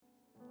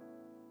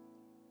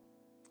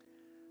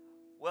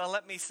Well,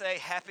 let me say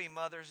happy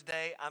Mother's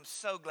Day. I'm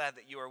so glad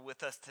that you are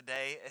with us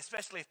today,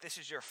 especially if this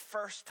is your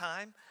first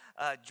time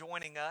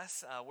joining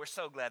us. We're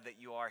so glad that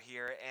you are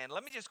here. And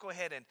let me just go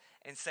ahead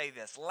and say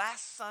this.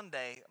 Last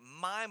Sunday,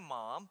 my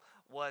mom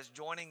was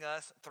joining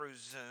us through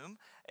Zoom.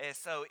 And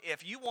so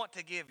if you want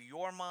to give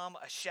your mom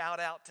a shout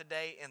out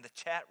today in the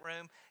chat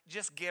room,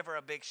 just give her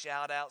a big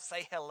shout out.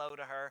 Say hello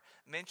to her,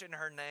 mention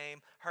her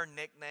name, her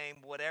nickname,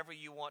 whatever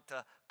you want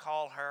to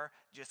call her.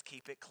 Just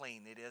keep it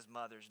clean. It is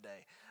Mother's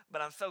Day.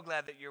 But I'm so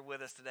glad that you're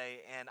with us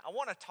today. And I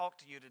want to talk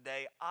to you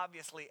today,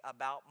 obviously,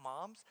 about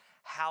moms.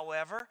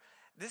 However,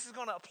 this is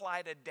going to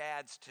apply to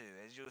dads too.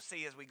 As you'll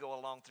see as we go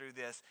along through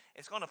this,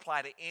 it's going to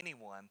apply to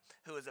anyone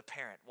who is a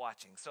parent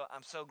watching. So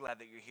I'm so glad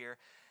that you're here.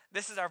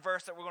 This is our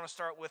verse that we're going to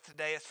start with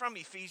today. It's from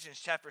Ephesians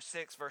chapter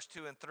 6, verse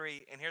 2 and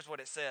 3. And here's what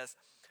it says: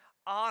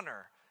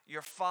 Honor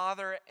your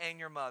father and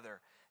your mother.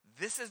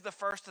 This is the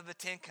first of the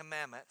 10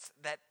 commandments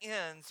that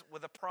ends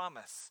with a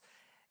promise.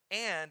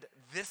 And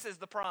this is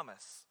the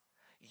promise: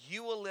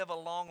 you will live a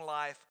long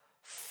life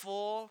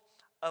full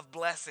of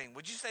blessing.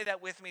 Would you say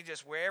that with me,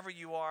 just wherever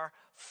you are,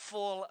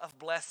 full of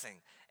blessing?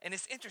 And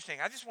it's interesting.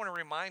 I just want to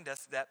remind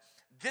us that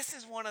this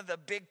is one of the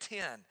big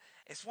 10.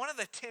 It's one of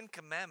the 10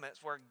 commandments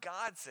where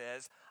God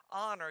says,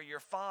 honor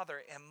your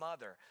father and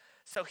mother.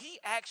 So he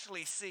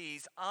actually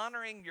sees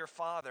honoring your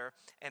father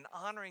and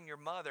honoring your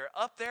mother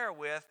up there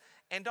with,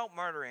 and don't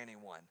murder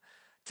anyone.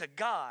 To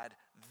God,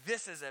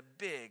 this is a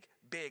big,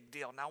 big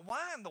deal. Now,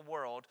 why in the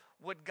world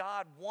would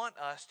God want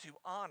us to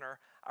honor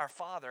our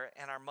father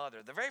and our mother?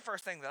 The very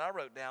first thing that I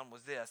wrote down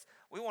was this: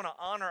 we want to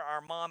honor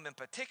our mom in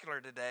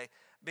particular today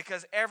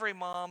because every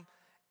mom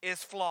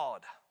is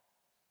flawed.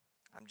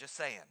 I'm just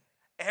saying.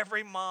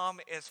 Every mom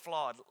is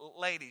flawed.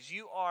 Ladies,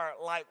 you are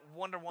like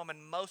Wonder Woman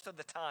most of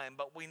the time,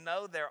 but we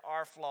know there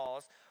are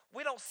flaws.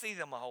 We don't see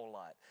them a whole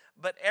lot.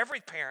 But every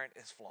parent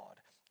is flawed.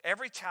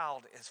 Every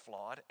child is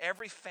flawed.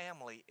 Every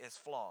family is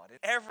flawed.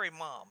 Every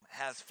mom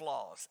has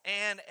flaws,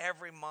 and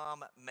every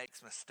mom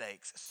makes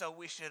mistakes. So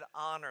we should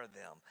honor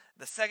them.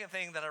 The second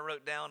thing that I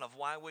wrote down of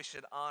why we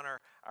should honor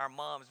our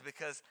moms,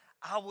 because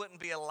I wouldn't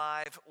be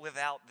alive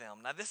without them.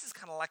 Now, this is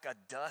kind of like a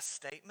dust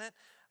statement,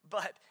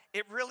 but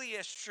it really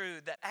is true.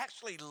 That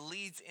actually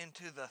leads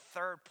into the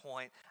third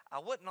point. I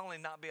wouldn't only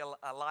not be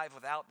alive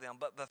without them,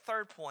 but the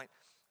third point: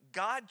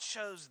 God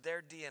chose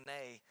their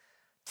DNA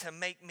to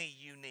make me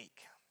unique.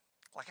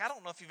 Like, I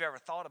don't know if you've ever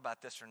thought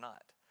about this or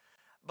not,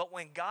 but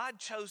when God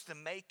chose to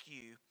make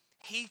you,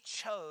 he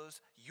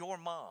chose your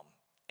mom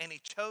and he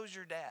chose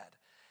your dad.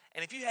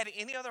 And if you had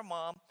any other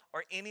mom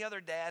or any other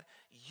dad,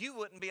 you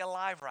wouldn't be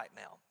alive right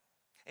now.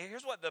 And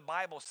here's what the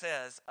Bible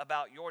says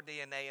about your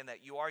DNA and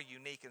that you are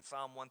unique in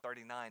Psalm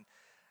 139.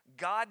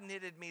 God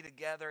knitted me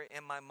together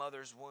in my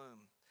mother's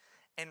womb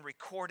and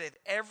recorded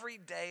every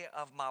day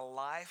of my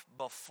life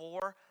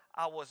before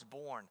I was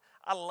born.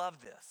 I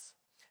love this.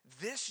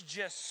 This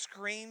just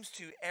screams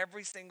to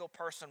every single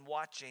person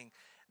watching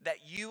that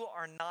you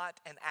are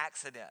not an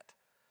accident,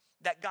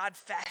 that God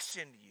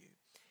fashioned you.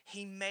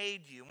 He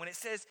made you. When it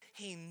says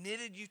he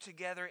knitted you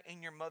together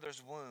in your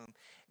mother's womb,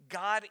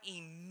 God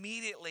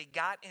immediately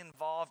got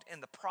involved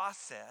in the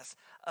process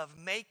of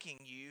making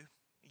you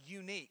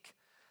unique,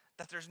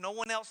 that there's no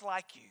one else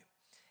like you.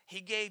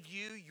 He gave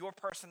you your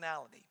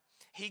personality.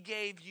 He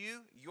gave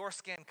you your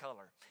skin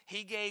color.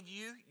 He gave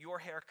you your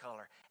hair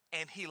color.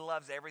 And he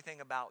loves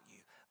everything about you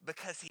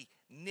because he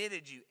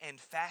knitted you and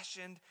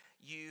fashioned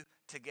you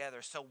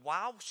together. So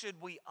why should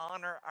we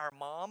honor our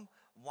mom?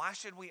 Why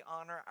should we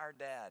honor our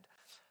dad?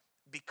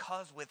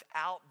 Because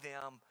without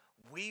them,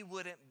 we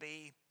wouldn't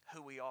be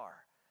who we are.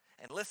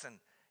 And listen,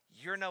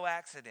 you're no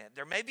accident.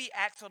 There may be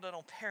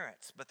accidental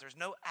parents, but there's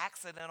no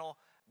accidental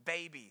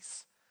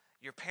babies.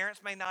 Your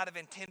parents may not have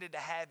intended to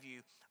have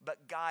you,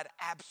 but God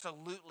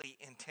absolutely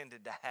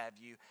intended to have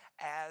you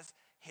as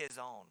his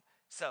own.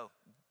 So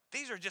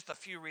these are just a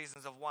few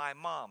reasons of why,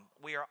 Mom,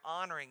 we are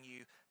honoring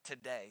you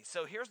today.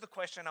 So here's the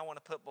question I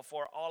want to put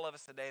before all of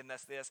us today, and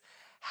that's this: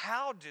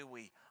 how do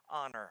we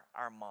honor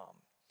our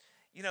mom?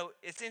 You know,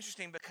 it's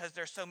interesting because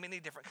there's so many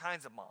different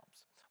kinds of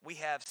moms. We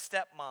have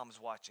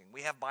stepmoms watching.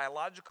 We have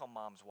biological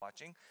moms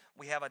watching.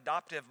 We have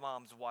adoptive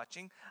moms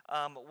watching.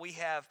 We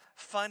have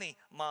funny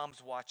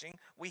moms watching.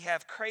 We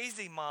have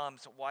crazy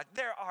moms watching.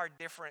 There are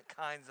different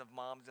kinds of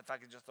moms, if I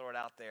could just throw it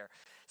out there.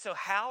 So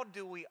how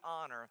do we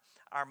honor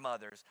our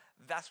mothers?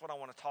 That's what I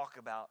want to talk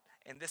about,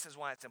 and this is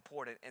why it's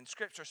important. And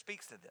Scripture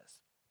speaks to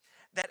this,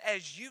 that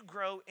as you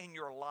grow in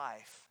your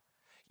life,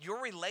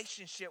 your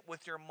relationship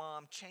with your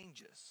mom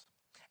changes.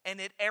 And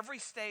at every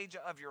stage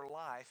of your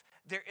life,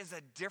 there is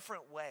a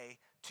different way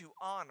to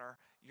honor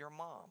your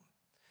mom.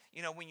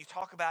 You know, when you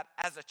talk about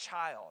as a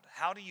child,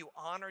 how do you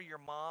honor your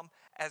mom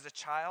as a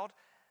child?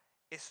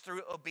 It's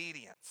through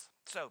obedience.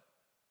 So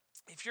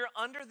if you're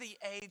under the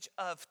age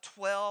of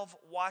 12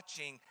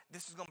 watching,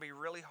 this is going to be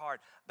really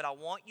hard. But I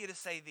want you to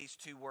say these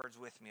two words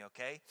with me,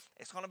 okay?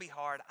 It's going to be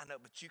hard, I know,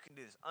 but you can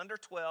do this. Under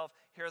 12,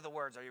 here are the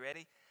words. Are you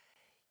ready?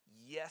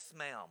 Yes,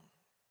 ma'am.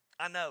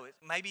 I know, it's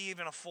maybe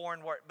even a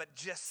foreign word, but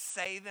just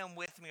say them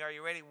with me. Are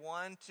you ready?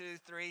 One, two,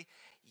 three.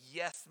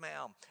 Yes,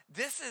 ma'am.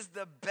 This is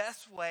the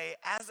best way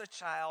as a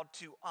child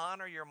to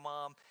honor your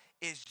mom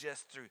is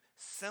just through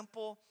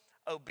simple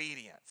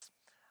obedience.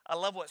 I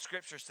love what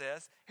Scripture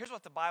says. Here's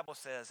what the Bible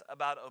says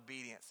about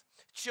obedience.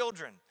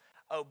 Children,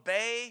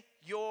 obey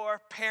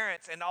your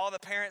parents. And all the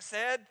parents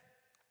said,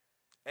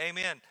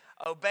 amen.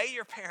 Obey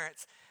your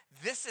parents.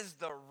 This is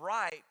the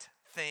right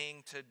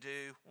thing to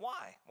do.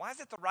 Why? Why is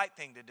it the right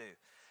thing to do?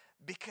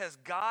 Because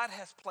God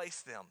has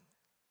placed them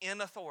in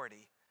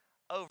authority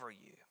over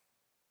you.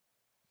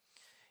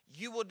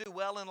 You will do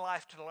well in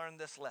life to learn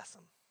this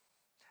lesson.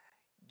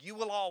 You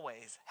will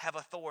always have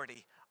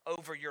authority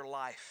over your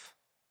life.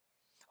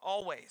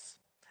 Always.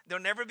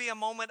 There'll never be a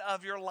moment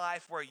of your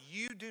life where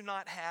you do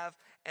not have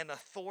an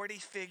authority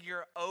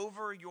figure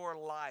over your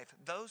life.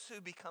 Those who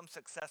become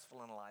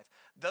successful in life,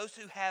 those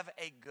who have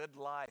a good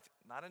life,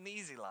 not an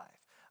easy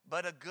life,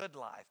 but a good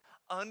life,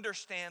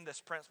 understand this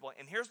principle.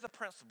 And here's the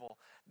principle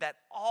that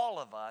all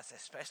of us,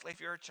 especially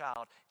if you're a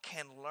child,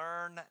 can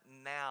learn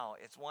now.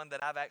 It's one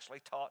that I've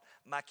actually taught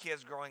my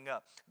kids growing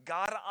up.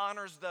 God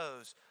honors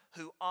those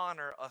who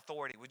honor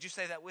authority. Would you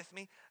say that with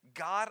me?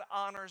 God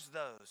honors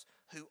those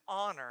who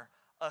honor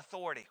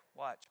authority.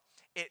 Watch.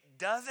 It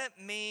doesn't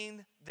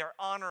mean they're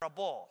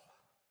honorable,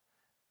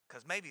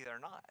 because maybe they're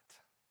not.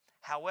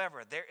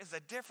 However, there is a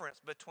difference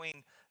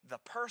between the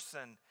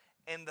person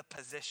and the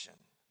position.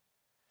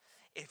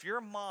 If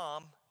your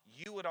mom,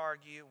 you would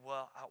argue,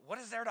 well, what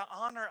is there to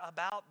honor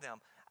about them?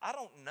 I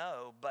don't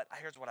know, but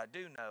here's what I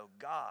do know.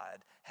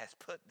 God has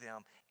put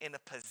them in a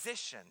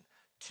position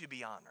to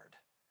be honored.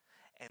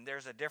 And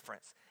there's a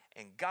difference.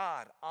 And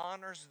God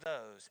honors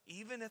those,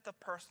 even if the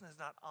person is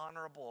not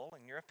honorable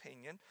in your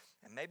opinion,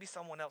 and maybe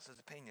someone else's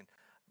opinion.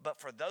 But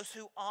for those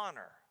who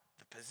honor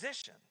the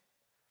position,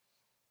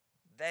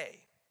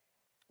 they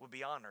will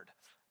be honored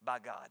by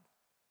God.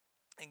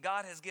 And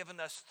God has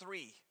given us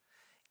three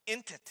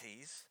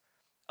entities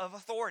of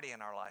authority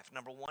in our life.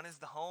 Number one is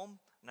the home,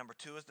 number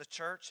two is the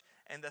church,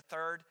 and the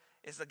third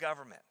is the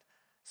government.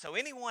 So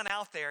anyone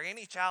out there,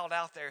 any child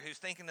out there who's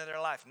thinking of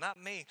their life,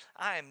 not me,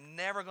 I am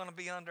never going to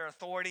be under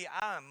authority.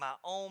 I am my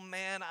own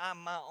man.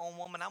 I'm my own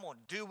woman. I'm going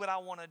to do what I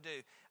want to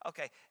do.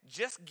 Okay,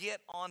 just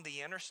get on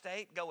the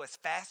interstate, go as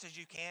fast as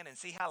you can, and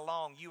see how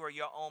long you are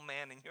your own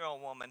man and your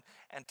own woman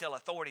until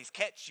authorities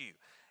catch you.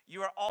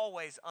 You are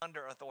always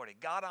under authority.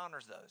 God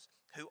honors those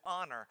who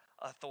honor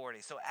authority.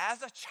 So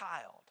as a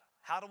child,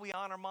 how do we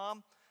honor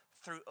mom?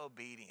 Through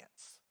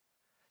obedience.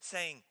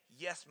 Saying,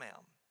 yes,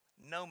 ma'am,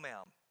 no,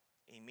 ma'am,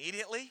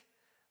 immediately,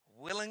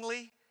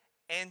 willingly,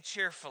 and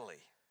cheerfully.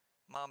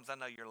 Moms, I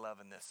know you're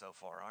loving this so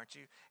far, aren't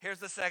you? Here's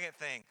the second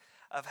thing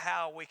of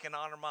how we can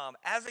honor mom.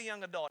 As a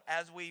young adult,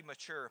 as we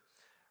mature,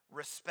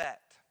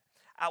 respect.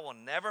 I will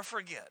never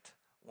forget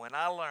when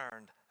I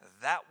learned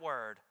that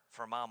word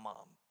from my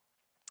mom.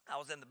 I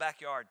was in the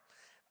backyard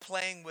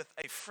playing with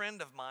a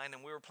friend of mine,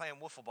 and we were playing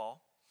wiffle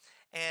ball.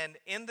 And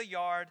in the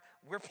yard,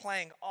 we're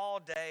playing all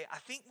day. I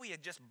think we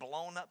had just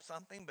blown up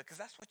something, because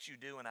that's what you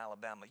do in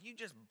Alabama. You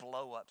just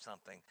blow up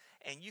something,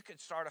 and you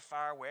could start a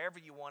fire wherever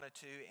you wanted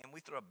to, and we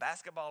threw a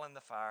basketball in the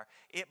fire.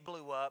 It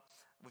blew up.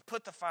 We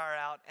put the fire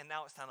out, and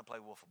now it's time to play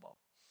wiffle ball.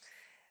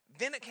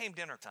 Then it came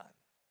dinner time.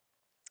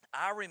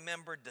 I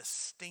remember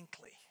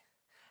distinctly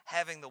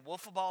having the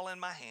wiffle ball in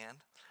my hand,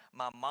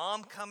 my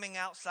mom coming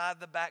outside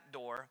the back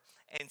door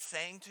and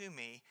saying to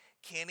me,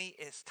 Kenny,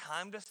 it's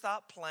time to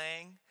stop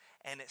playing,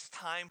 and it's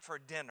time for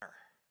dinner.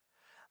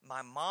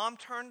 My mom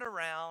turned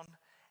around,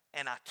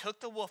 and I took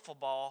the wiffle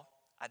ball.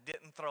 I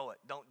didn't throw it.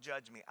 Don't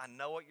judge me. I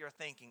know what you're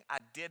thinking. I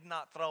did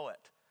not throw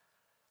it,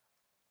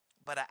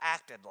 but I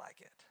acted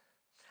like it.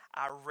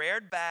 I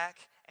reared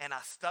back, and I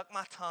stuck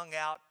my tongue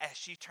out as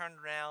she turned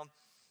around,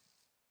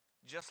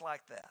 just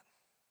like that.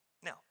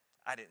 Now,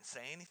 I didn't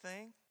say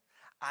anything.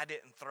 I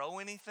didn't throw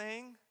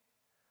anything.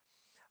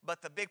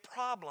 But the big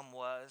problem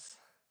was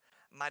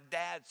my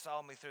dad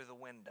saw me through the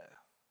window.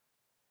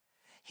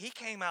 He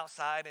came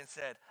outside and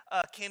said,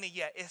 Kenny,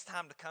 yeah, it's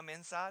time to come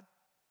inside.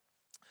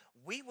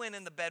 We went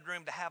in the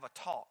bedroom to have a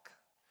talk.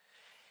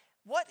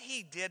 What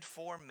he did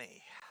for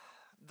me,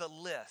 the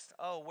list,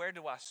 where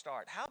do I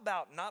start? How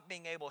about not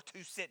being able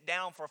to sit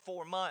down for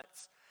 4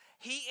 months?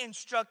 He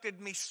instructed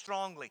me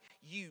strongly.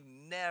 You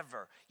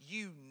never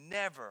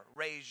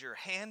raise your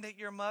hand at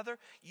your mother.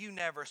 You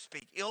never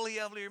speak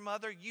illy of your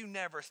mother. You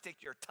never stick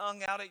your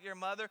tongue out at your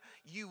mother.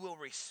 You will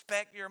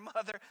respect your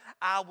mother.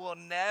 I will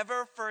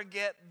never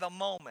forget the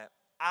moment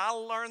I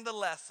learned the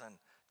lesson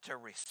to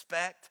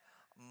respect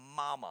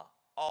mama.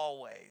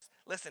 Always.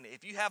 Listen,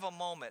 if you have a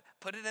moment,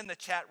 put it in the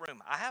chat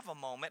room. I have a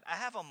moment.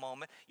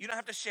 You don't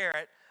have to share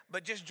it,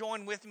 but just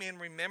join with me in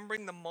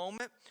remembering the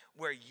moment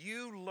where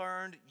you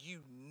learned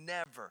you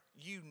never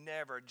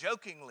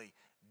jokingly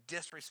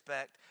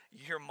disrespect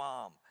your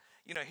mom.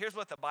 You know, here's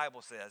what the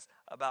Bible says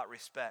about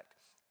respect.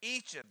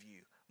 Each of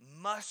you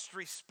must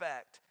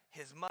respect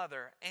his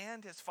mother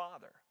and his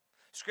father.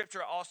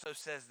 Scripture also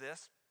says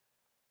this.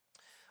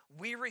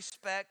 We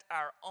respect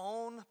our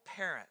own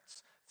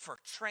parents for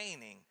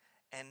training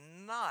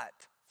and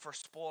not for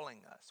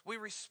spoiling us. We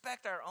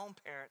respect our own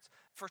parents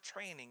for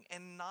training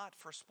and not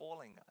for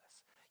spoiling us.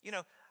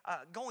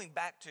 Going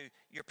back to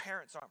your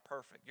parents aren't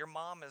perfect. Your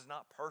mom is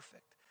not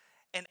perfect.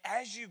 And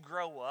as you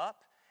grow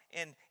up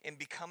in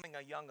becoming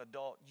a young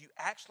adult, you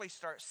actually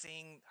start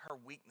seeing her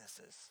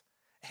weaknesses.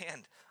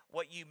 And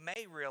what you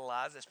may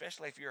realize,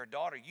 especially if you're a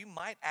daughter, you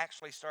might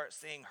actually start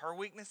seeing her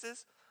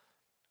weaknesses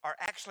are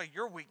actually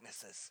your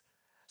weaknesses.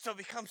 So it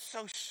becomes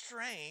so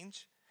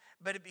strange,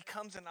 but it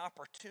becomes an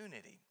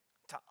opportunity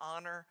to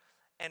honor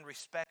and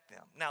respect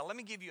them. Now, let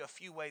me give you a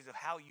few ways of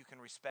how you can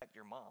respect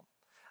your mom.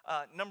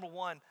 Number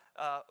one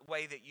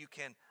way that you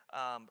can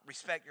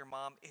respect your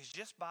mom is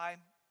just by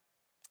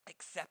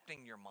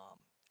accepting your mom,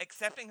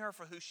 accepting her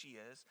for who she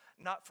is,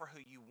 not for who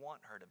you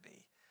want her to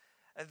be.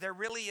 There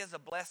really is a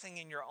blessing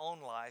in your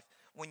own life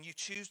when you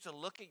choose to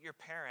look at your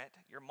parent,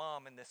 your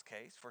mom in this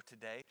case for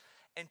today,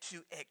 and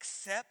to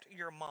accept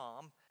your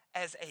mom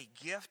as a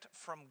gift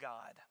from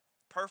God.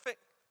 Perfect?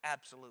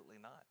 Absolutely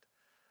not.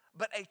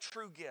 But a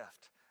true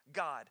gift.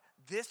 God,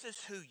 this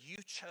is who you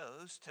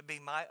chose to be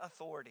my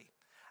authority.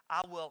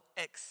 I will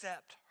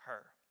accept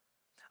her.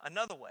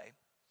 Another way,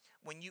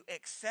 when you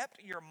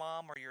accept your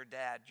mom or your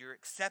dad, you're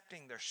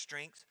accepting their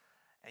strengths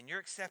and you're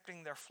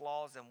accepting their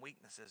flaws and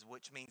weaknesses,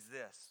 which means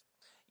this.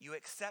 You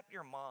accept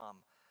your mom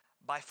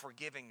by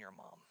forgiving your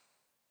mom.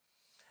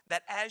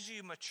 That as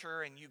you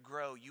mature and you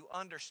grow, you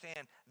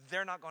understand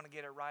they're not going to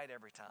get it right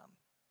every time.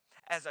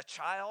 As a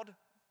child,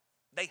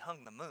 they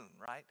hung the moon,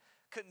 right?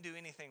 Couldn't do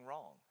anything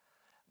wrong.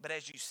 But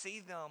as you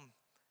see them,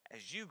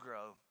 as you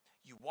grow,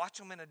 you watch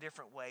them in a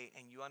different way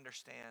and you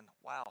understand,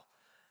 wow,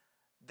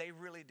 they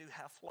really do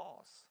have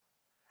flaws.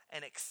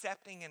 And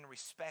accepting and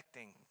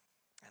respecting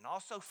and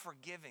also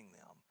forgiving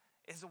them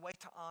is a way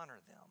to honor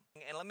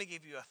them. And let me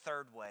give you a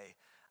third way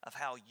of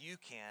how you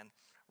can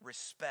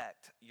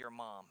respect your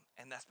mom,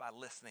 and that's by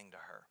listening to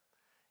her.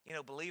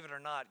 Believe it or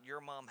not,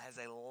 your mom has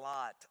a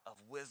lot of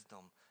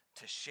wisdom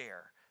to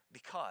share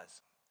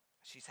because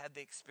she's had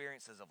the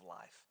experiences of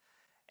life,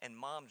 and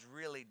moms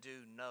really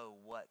do know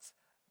what's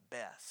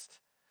best.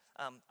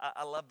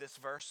 I love this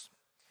verse.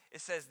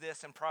 It says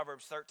this in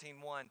Proverbs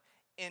 13:1,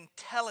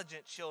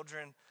 intelligent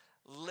children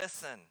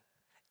listen.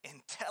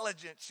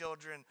 Intelligent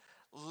children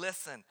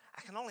listen.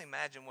 I can only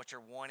imagine what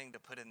you're wanting to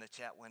put in the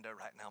chat window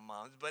right now,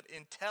 moms. But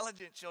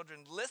intelligent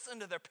children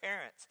listen to their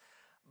parents,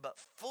 but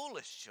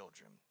foolish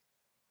children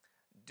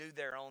do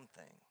their own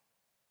thing.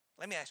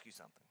 Let me ask you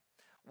something.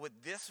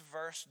 Would this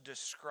verse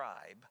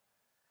describe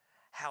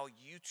how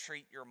you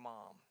treat your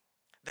mom?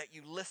 That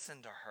you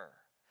listen to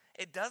her?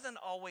 It doesn't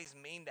always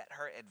mean that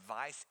her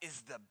advice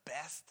is the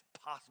best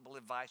possible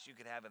advice you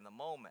could have in the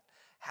moment.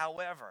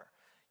 However,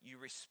 you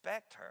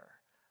respect her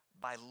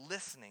by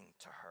listening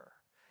to her.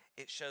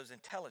 It shows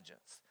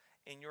intelligence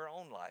in your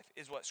own life,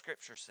 is what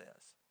Scripture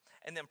says.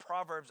 And then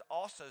Proverbs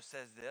also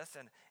says this,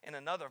 and in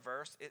another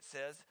verse it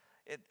says,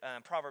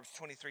 Proverbs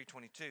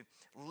 23:22,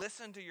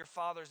 listen to your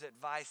father's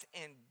advice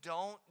and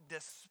don't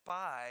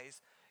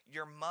despise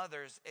your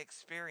mother's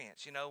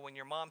experience. When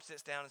your mom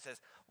sits down and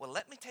says, well,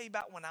 let me tell you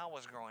about when I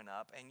was growing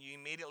up, and you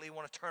immediately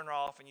want to turn her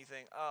off and you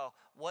think, oh,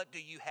 what do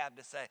you have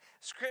to say?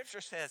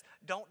 Scripture says,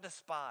 don't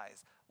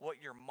despise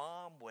what your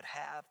mom would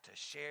have to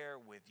share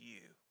with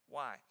you.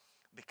 Why?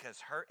 Because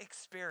her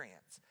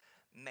experience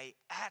may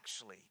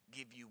actually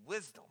give you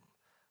wisdom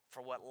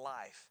for what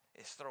life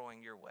is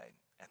throwing your way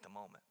at the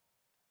moment.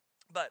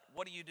 But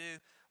what do you do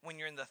when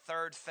you're in the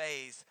third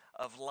phase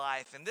of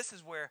life? And this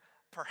is where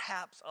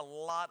perhaps a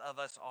lot of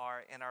us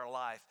are in our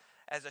life.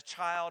 As a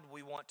child,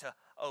 we want to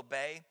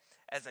obey.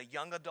 As a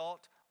young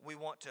adult, we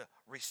want to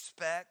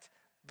respect.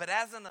 But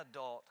as an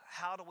adult,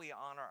 how do we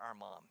honor our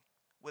mom?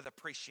 With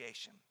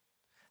appreciation.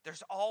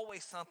 There's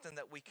always something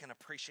that we can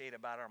appreciate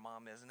about our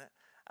mom, isn't it?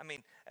 I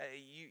mean,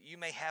 you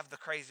may have the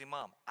crazy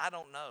mom. I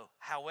don't know.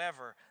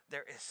 However,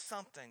 there is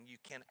something you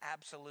can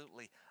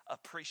absolutely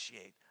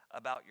appreciate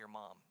about your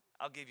mom.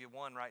 I'll give you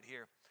one right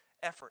here.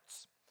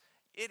 Efforts.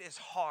 It is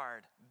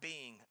hard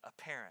being a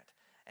parent.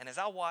 And as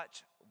I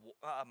watch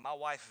my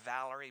wife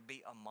Valerie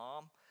be a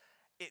mom,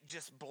 it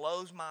just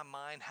blows my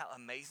mind how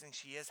amazing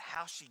she is,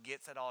 how she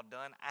gets it all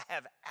done. I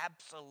have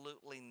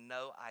absolutely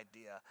no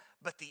idea.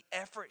 But the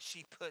effort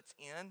she puts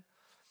in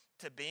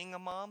to being a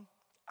mom,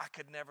 I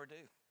could never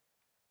do.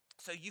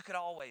 So you could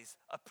always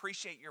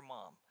appreciate your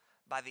mom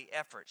by the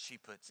effort she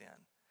puts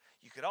in.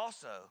 You could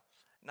also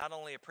not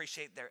only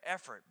appreciate their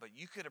effort, but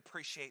you could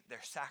appreciate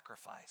their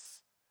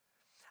sacrifice.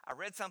 I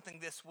read something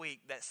this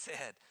week that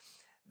said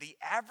the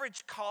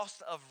average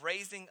cost of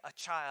raising a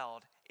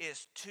child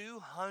is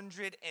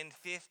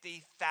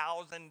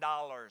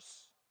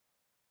 $250,000.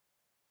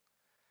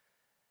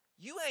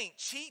 You ain't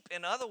cheap,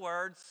 in other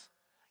words.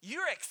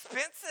 You're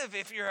expensive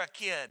if you're a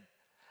kid.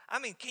 I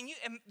mean,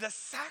 the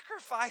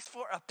sacrifice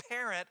for a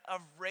parent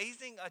of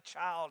raising a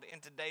child in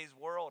today's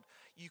world,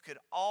 you could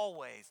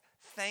always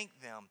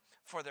thank them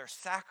for their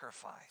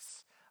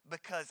sacrifice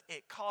because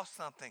it costs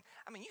something.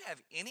 I mean, you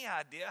have any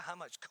idea how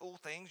much cool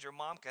things your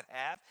mom could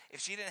have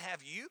if she didn't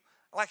have you?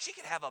 Like she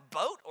could have a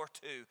boat or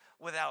two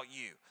without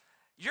you.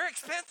 You're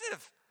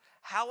expensive.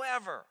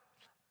 However,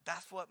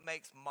 That's what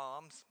makes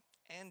moms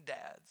and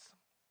dads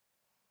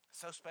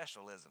so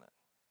special, isn't it?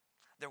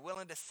 They're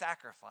willing to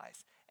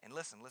sacrifice. And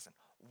listen,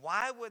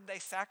 why would they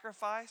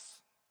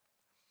sacrifice?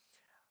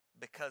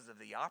 Because of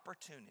the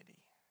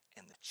opportunity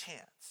and the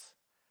chance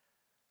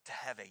to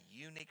have a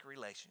unique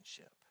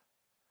relationship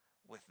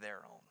with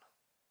their own.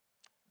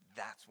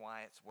 That's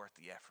why it's worth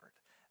the effort.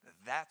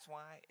 That's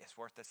why it's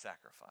worth the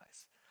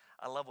sacrifice.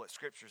 I love what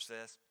Scripture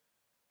says.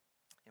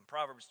 In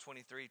Proverbs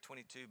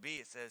 23:22b,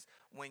 it says,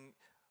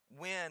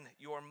 when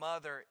your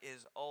mother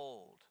is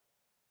old,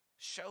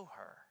 show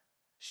her.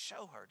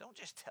 Show her. Don't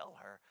just tell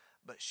her,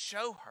 but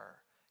show her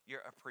your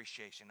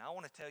appreciation. I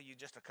want to tell you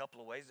just a couple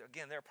of ways.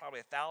 Again, there are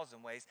probably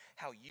 1,000 ways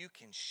how you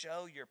can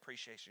show your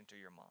appreciation to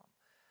your mom.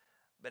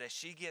 But as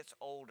she gets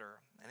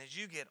older, and as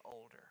you get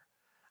older,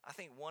 I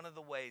think one of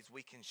the ways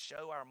we can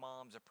show our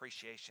moms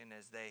appreciation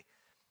as they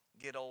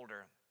get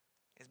older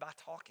is by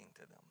talking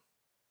to them,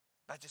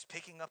 by just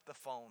picking up the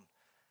phone,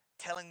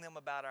 telling them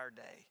about our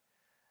day,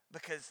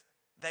 because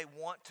they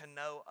want to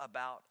know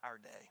about our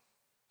day.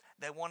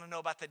 They want to know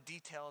about the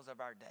details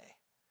of our day.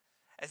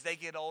 As they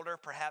get older,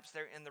 perhaps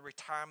they're in the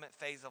retirement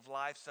phase of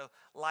life, so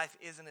life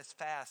isn't as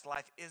fast,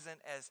 life isn't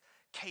as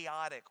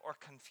chaotic or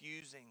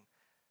confusing.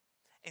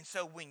 And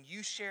so when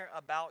you share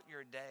about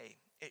your day,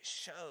 it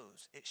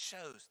shows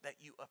that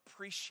you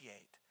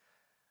appreciate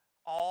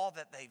all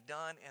that they've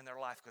done in their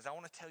life. Because I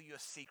want to tell you a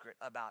secret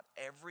about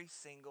every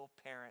single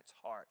parent's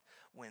heart.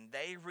 When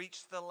they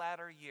reach the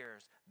latter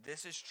years,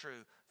 this is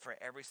true for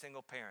every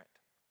single parent.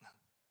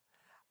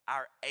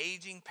 Our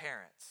aging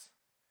parents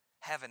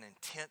have an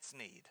intense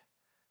need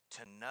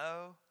to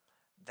know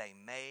they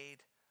made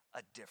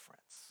a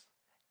difference.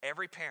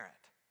 Every parent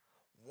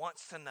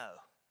wants to know,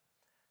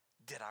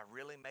 did I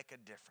really make a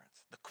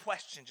difference? The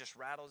question just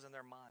rattles in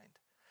their mind.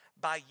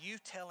 By you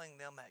telling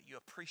them that you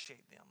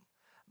appreciate them,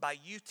 by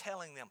you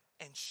telling them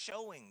and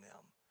showing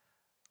them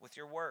with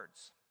your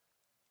words,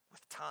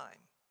 with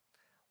time,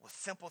 with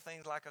simple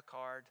things like a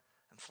card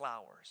and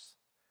flowers,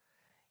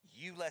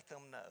 you let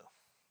them know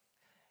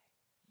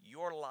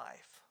your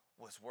life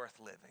was worth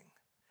living,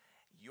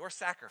 your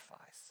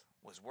sacrifice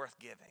was worth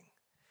giving,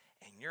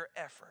 and your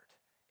effort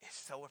is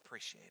so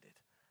appreciated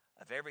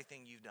of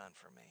everything you've done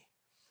for me.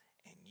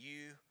 And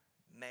you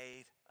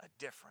made a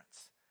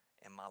difference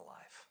in my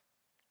life.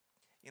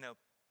 You know,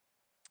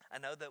 I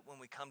know that when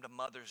we come to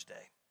Mother's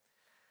Day,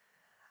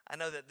 I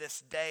know that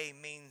this day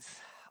means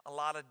a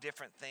lot of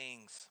different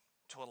things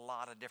to a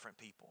lot of different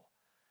people.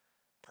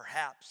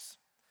 Perhaps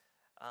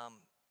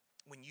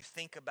when you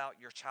think about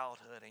your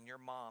childhood and your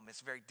mom,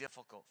 it's very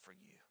difficult for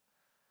you.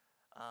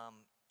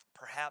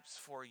 Perhaps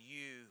for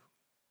you,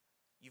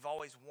 you've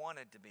always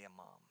wanted to be a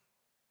mom.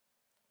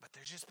 But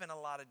there's just been a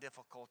lot of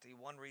difficulty,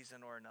 one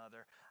reason or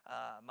another.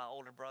 My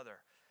older brother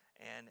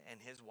and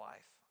his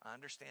wife, I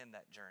understand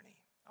that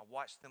journey. I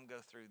watched them go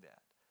through that.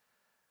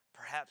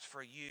 Perhaps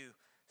for you,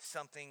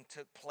 something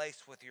took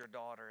place with your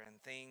daughter and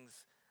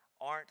things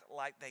aren't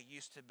like they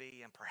used to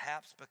be. And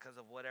perhaps because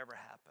of whatever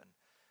happened,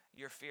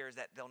 your fear is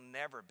that they'll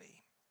never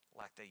be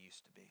like they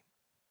used to be.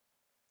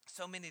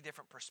 So many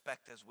different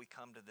perspectives we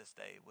come to this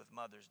day with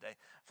Mother's Day.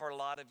 For a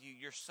lot of you,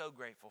 you're so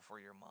grateful for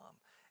your mom.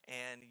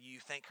 And you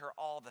thank her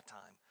all the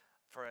time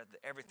for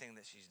everything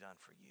that she's done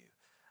for you.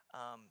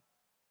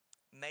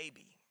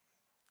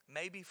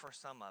 Maybe for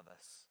some of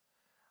us,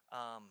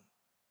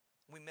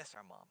 we miss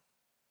our mom.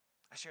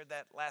 I shared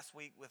that last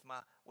week with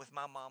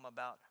my mom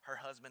about her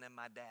husband and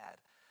my dad,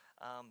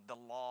 the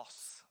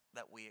loss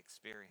that we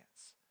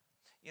experience.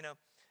 You know,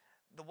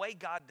 the way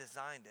God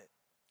designed it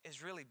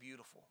is really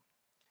beautiful.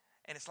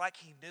 And it's like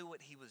he knew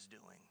what he was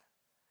doing.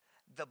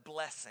 The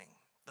blessing,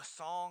 the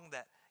song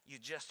that you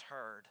just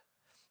heard,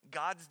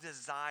 God's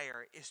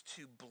desire is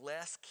to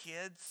bless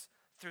kids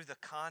through the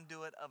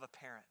conduit of a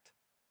parent.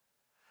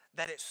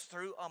 That it's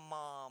through a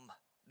mom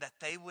that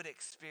they would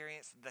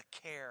experience the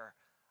care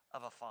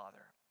of a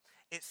father.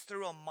 It's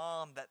through a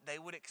mom that they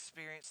would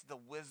experience the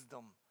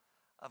wisdom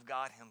of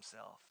God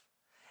himself.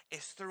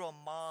 It's through a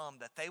mom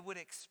that they would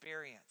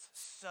experience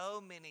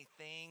so many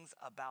things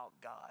about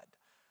God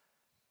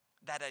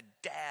that a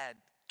dad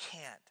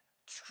can't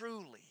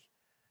truly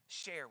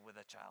share with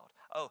a child.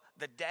 Oh,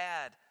 the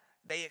dad,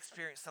 they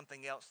experience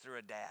something else through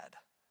a dad.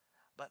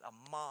 But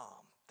a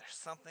mom, there's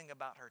something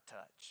about her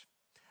touch.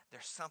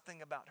 There's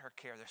something about her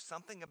care. There's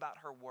something about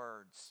her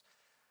words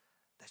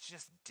that's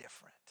just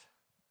different.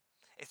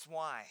 It's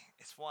why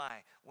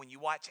when you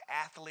watch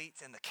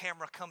athletes and the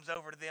camera comes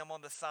over to them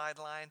on the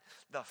sideline,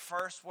 the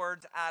first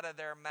words out of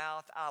their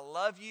mouth, I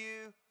love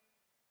you,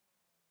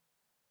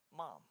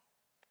 Mom.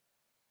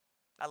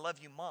 I love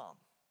you, Mom.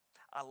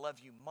 I love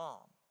you,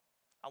 Mom.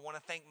 I want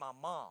to thank my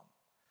mom.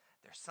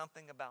 There's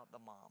something about the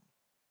mom.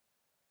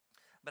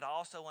 But I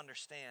also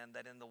understand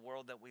that in the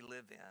world that we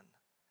live in,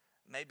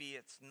 maybe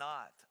it's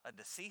not a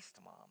deceased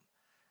mom.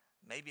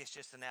 Maybe it's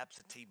just an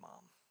absentee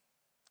mom.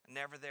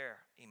 Never there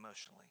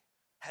emotionally.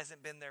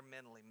 Hasn't been there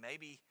mentally.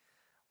 Maybe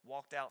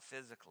walked out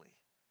physically.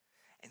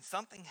 And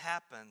something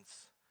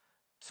happens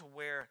to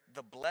where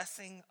the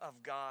blessing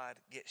of God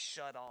gets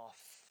shut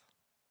off.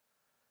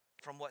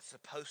 from what's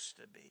supposed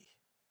to be.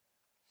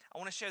 I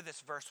want to share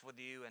this verse with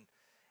you. And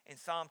in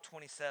Psalm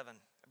 27,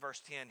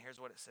 verse 10, here's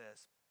what it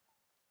says.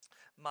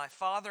 My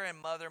father and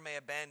mother may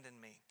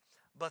abandon me,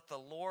 but the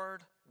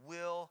Lord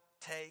will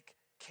take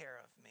care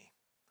of me.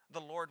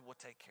 The Lord will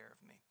take care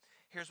of me.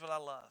 Here's what I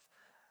love.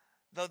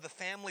 Though the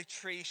family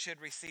tree should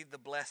receive the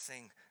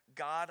blessing,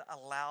 God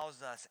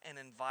allows us and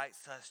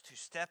invites us to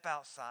step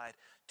outside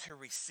to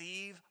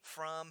receive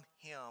from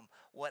Him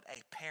what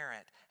a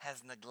parent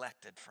has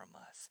neglected from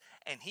us.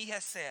 And He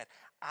has said,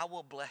 I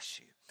will bless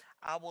you.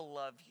 I will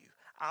love you.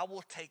 I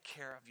will take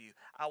care of you.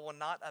 I will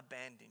not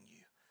abandon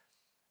you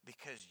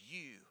because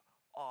you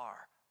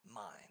are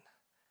mine.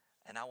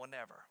 And I will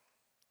never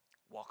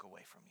walk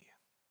away from you.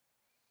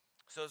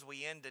 So as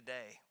we end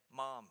today,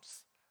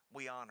 moms,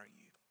 we honor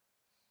you.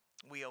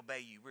 We obey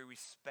you. We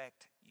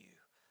respect you.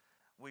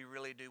 We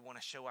really do want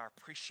to show our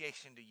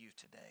appreciation to you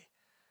today.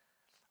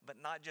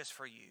 But not just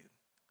for you,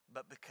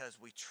 but because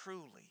we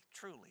truly,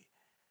 truly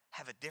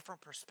have a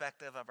different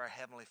perspective of our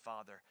Heavenly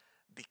Father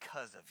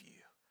because of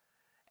you.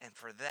 And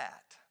for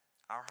that,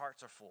 our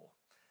hearts are full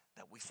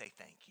that we say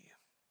thank you.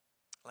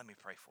 Let me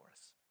pray for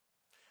us.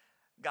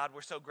 God,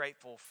 we're so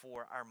grateful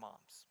for our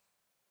moms.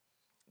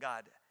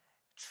 God,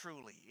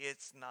 truly,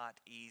 it's not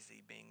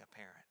easy being a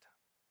parent.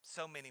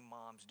 So many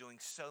moms doing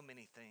so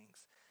many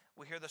things.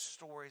 We hear the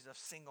stories of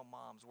single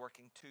moms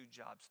working 2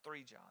 jobs,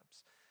 3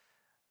 jobs.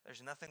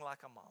 There's nothing like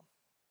a mom.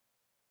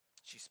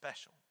 She's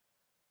special.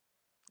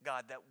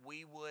 God, that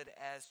we would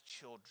as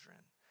children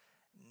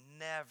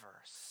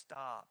never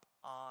stop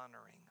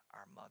honoring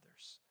our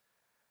mothers.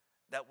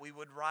 That we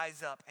would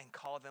rise up and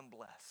call them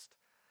blessed.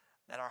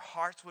 That our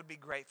hearts would be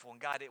grateful. And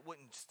God, it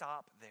wouldn't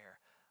stop there,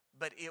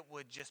 but it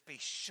would just be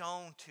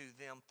shown to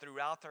them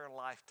throughout their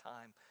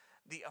lifetime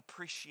the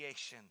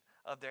appreciation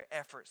of their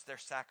efforts, their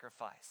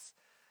sacrifice.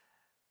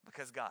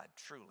 Because God,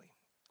 truly,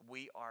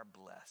 we are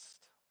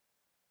blessed.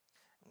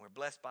 And we're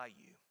blessed by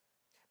you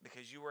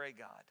because you are a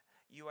God,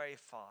 you are a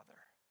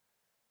Father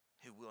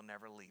who will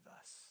never leave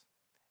us.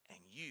 And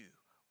you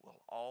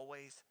will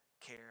always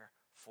care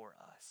for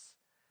us.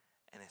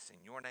 And it's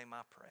in your name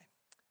I pray.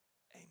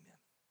 Amen.